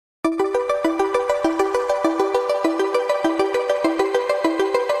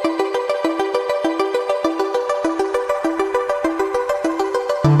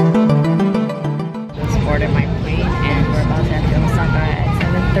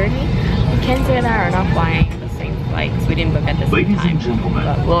12:30. Mackenzie and I are not flying the same flight because we didn't book at the same time.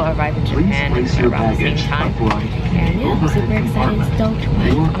 But we'll arrive in Japan around the same time. And yeah, I'm super excited and stoked.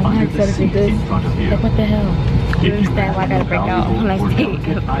 But I'm not excited for this. Like, what the hell? I don't understand why I gotta break out when I stay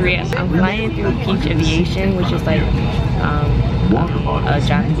in Korea. I'm flying through Peach Aviation, which is like a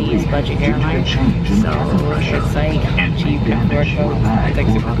Japanese budget airline. So it's like cheap and affordable. It's like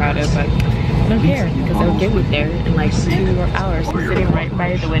super crowded, but I don't care because I'll get me there in like 2 hours. I'm sitting right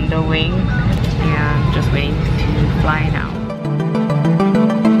by the window wing and just waiting to fly now.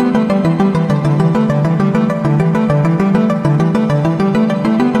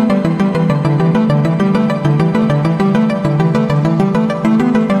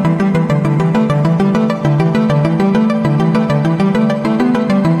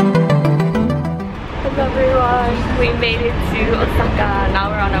 We made it to Osaka. Now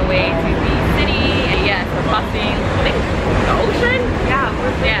we're on our way to the city. And yes, we're crossing, I think, the ocean? Yeah,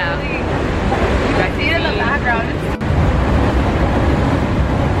 we're literally, you guys see it in the background.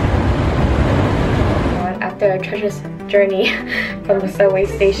 After our treacherous journey from the subway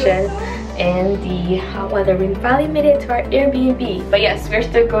station and the hot weather, we finally made it to our Airbnb. But yes, we're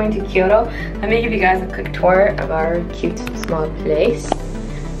still going to Kyoto. Let me give you guys a quick tour of our cute small place.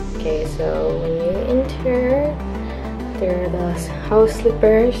 Okay, so when you enter, there are the house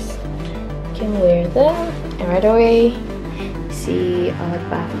slippers. You can wear them, and right away you see a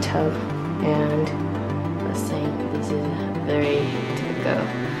bathtub and a sink. This is very typical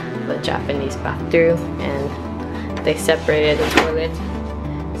of a Japanese bathroom, and they separated the toilet.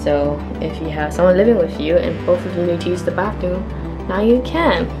 So if you have someone living with you and both of you need to use the bathroom, now you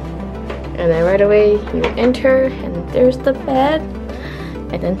can. And then right away you enter, and there's the bed,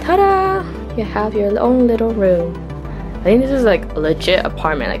 and then ta-da! You have your own little room. I think this is like a legit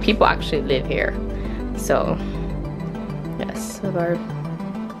apartment, like people actually live here. So yes, we have our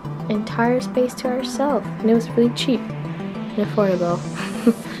entire space to ourselves, and it was really cheap and affordable.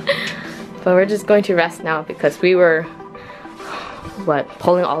 But we're just going to rest now because we were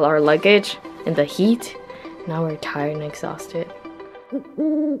pulling all our luggage in the heat. Now we're tired and exhausted.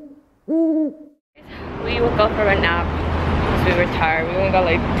 We woke up from a nap because we were tired. We only got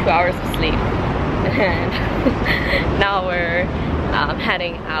like 2 hours of sleep. And now we're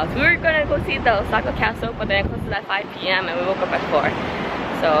heading out. We were gonna go see the Osaka castle, but then it closes at 5 p.m. and we woke up at 4.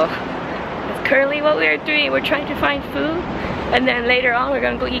 So that's currently what we are doing. We're trying to find food, and then later on we're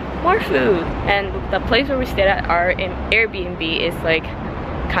gonna go eat more food. And the place where we stayed at, our Airbnb, is like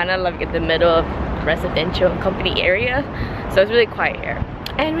kind of like in the middle of residential and company area, so it's really quiet here,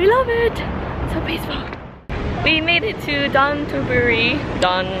 and we love it. It's so peaceful. We made it to Dotonbori.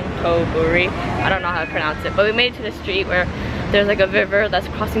 I don't know how to pronounce it, but we made it to the street where there's like a river that's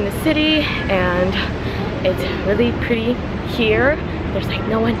crossing the city, and it's really pretty here. There's like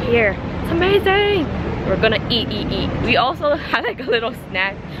no one here. It's amazing. We're gonna eat. We also had like a little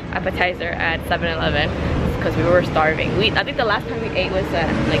snack appetizer at 7-Eleven because we were starving. I think the last time we ate was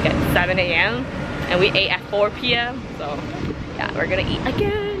like at 7 a.m. and we ate at 4 p.m. So yeah, we're gonna eat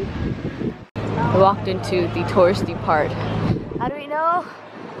again. We walked into the touristy part. How do we know?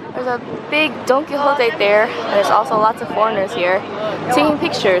 There's a big Don Quixote there, and there's also lots of foreigners here taking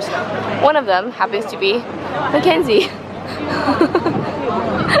pictures. One of them happens to be Mackenzie.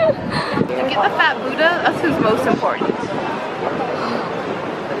 Get the fat Buddha, that's who's most important.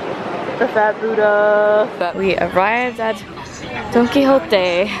 The fat Buddha. We arrived at Don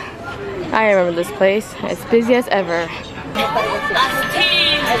Quixote. I remember this place. It's busy as ever.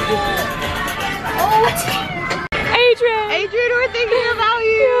 Adrian, we're thinking about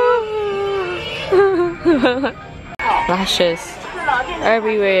you! Lashes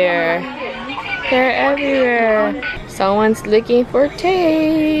everywhere. They're everywhere. Someone's looking for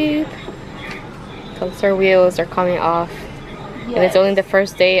tape because their wheels are coming off. Yes. And it's only the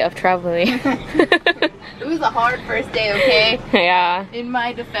first day of traveling. It was a hard first day, okay? Yeah. In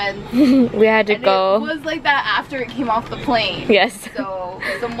my defense. We had to go. It was like that after it came off the plane. Yes. So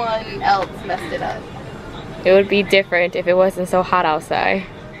someone else messed it up. It would be different if it wasn't so hot outside.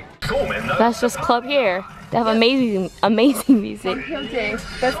 That's just club here. They have amazing music. Okay,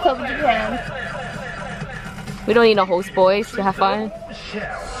 best club in Japan. We don't need no host boys to have fun.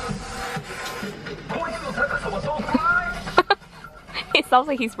 It sounds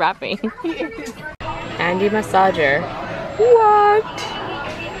like he's rapping. Andy massager. What?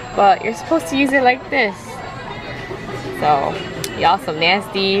 But you're supposed to use it like this. So, y'all some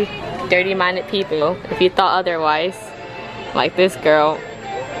nasty, dirty-minded people, if you thought otherwise. Like this girl.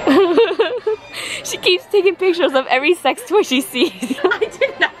 She keeps taking pictures of every sex toy she sees. I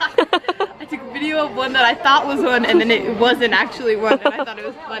did not. I took a video video of one that I thought was one and then it wasn't actually one and I thought it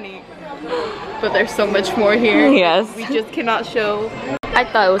was funny. But there's so much more here. Yes. We just cannot show. I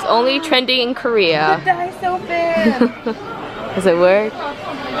thought it was only trending in Korea. The Daiso fan. Does it work?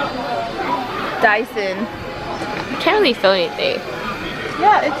 Dyson. Can't really feel anything.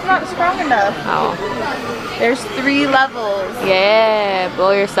 Yeah, it's not strong enough. Oh. There's 3 levels. Yeah,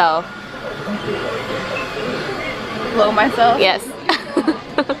 blow yourself. Blow myself? Yes.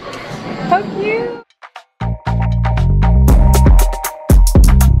 How cute.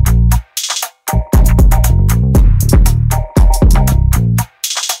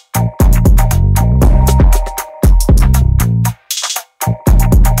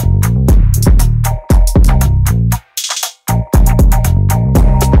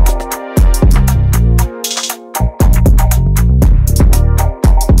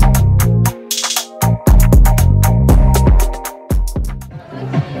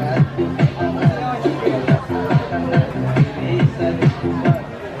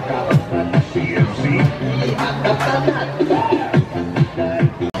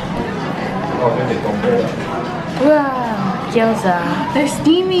 Wow, gyoza. They're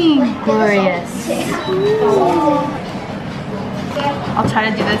steaming. Glorious. I'll try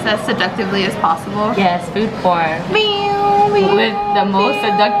to do this as seductively as possible. Yes, food porn. Meow, meow, With the most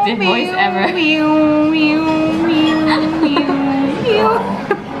seductive voice ever. meow, meow, meow, meow, meow.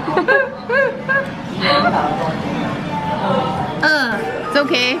 It's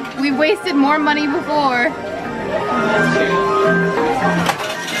okay. We've wasted more money before.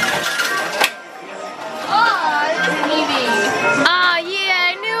 Ah, yeah,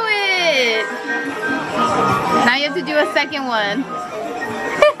 I knew it. Now you have to do a second one.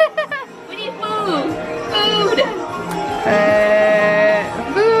 We need food. Food.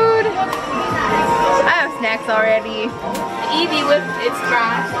 Food. I have snacks already. Evie with its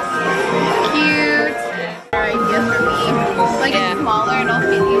trash. Cute. Idea for me. Like it's smaller and it'll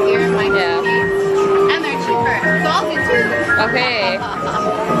fit easier in my cookies. And they're cheaper. So I'll do 2. Okay.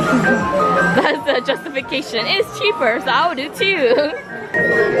 That's the justification. It's cheaper, so I will do 2.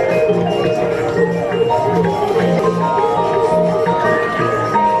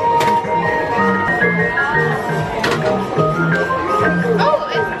 Oh,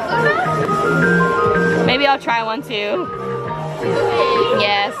 it's blue. Maybe I'll try one too.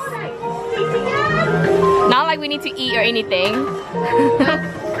 Yes. Not like we need to eat or anything. A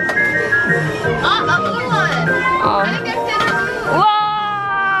blue one. Oh. I think I said blue.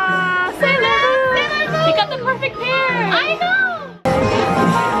 Wow! Sailor Moon! You got the perfect pair! I know!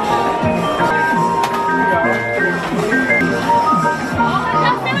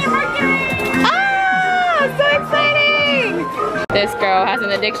 Ah! So exciting! This girl has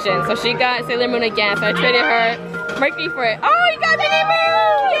an addiction, so she got Sailor Moon again, so I traded her Mercury for it. Oh, you got Minnie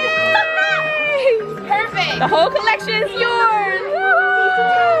Moon! Yay! Perfect! The whole collection is yours!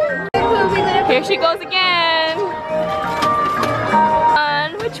 Woo-hoo! Here she goes again!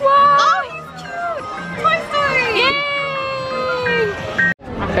 Which one? Oh, he's cute! Toy Story!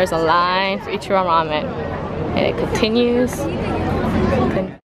 Yay! There's a line for Ichiran Ramen. And it continues.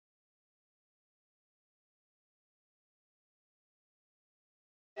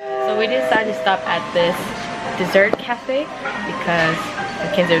 So we decided to stop at this dessert cafe because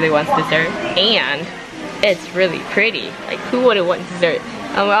Mackenzie really wants dessert. And it's really pretty. Like, who wouldn't want dessert?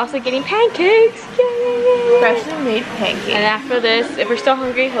 And we're also getting pancakes. Yay! Freshly made pancakes. And after this, if we're still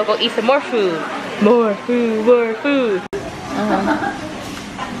hungry, we'll go eat some more food. More food, more food.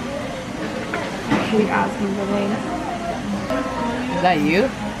 Can we ask him the name? Is that you?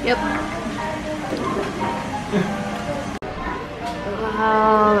 Yep.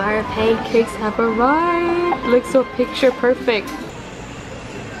 Wow, our pancakes have arrived. Looks so picture perfect.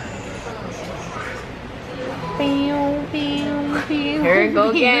 Here we go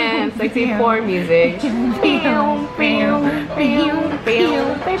again, sexy porn music.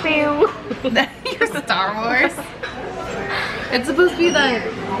 You're Star Wars. It's supposed to be that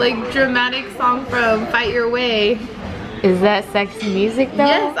like dramatic song from Fight Your Way. Is that sexy music though?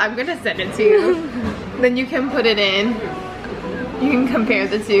 Yes, I'm gonna send it to you. Then you can put it in. You can compare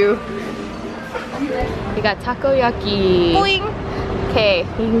the two. We got takoyaki. Boing. Okay,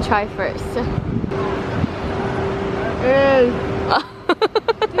 you can try first.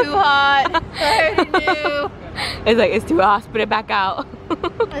 Too hot. I already knew. It's like, it's too hot, spit it back out.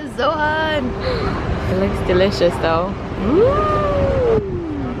 It's so hot. It looks delicious though.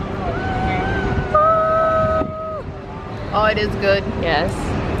 Oh, it is good. Yes.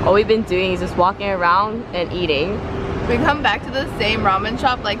 All we've been doing is just walking around and eating. We come back to the same ramen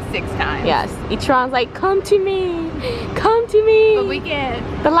shop like 6 times. Yes. Ichiran's like, come to me. Come to me. But we can't.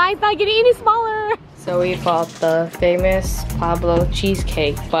 The line's not getting any smaller. So we bought the famous Pablo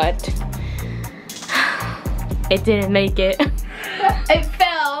cheesecake, but it didn't make it. It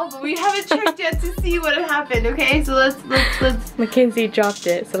fell, but we haven't checked yet to see what happened. Okay, so let's. Mackenzie dropped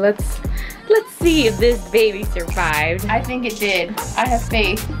it, so let's see if this baby survived. I think it did. I have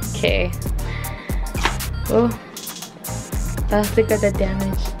faith. Okay. Oh, that's look at the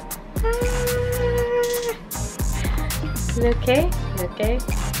damage. Is it okay? Is it okay?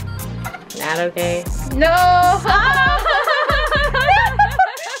 Not okay. No!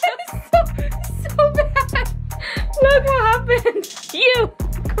 so bad. Look what happened. You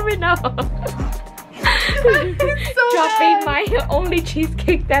coming out. So dropping bad. my only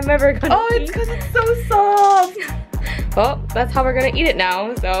cheesecake that I'm ever gonna eat. It's because it's so soft. Well, that's how we're gonna eat it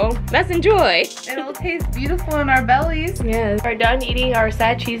now, so let's enjoy. It'll taste beautiful in our bellies. Yes. We're done eating our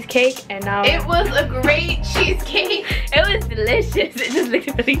sad cheesecake, and now It was a great cheesecake. it was delicious. It just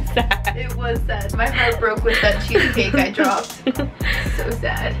looked really sad. It was sad. My heart broke with that cheesecake I dropped. So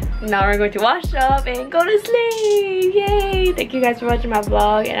sad. Now we're going to wash up and go to sleep. Yay! Thank you guys for watching my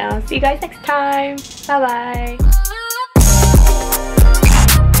vlog, and I'll see you guys next time. Bye bye.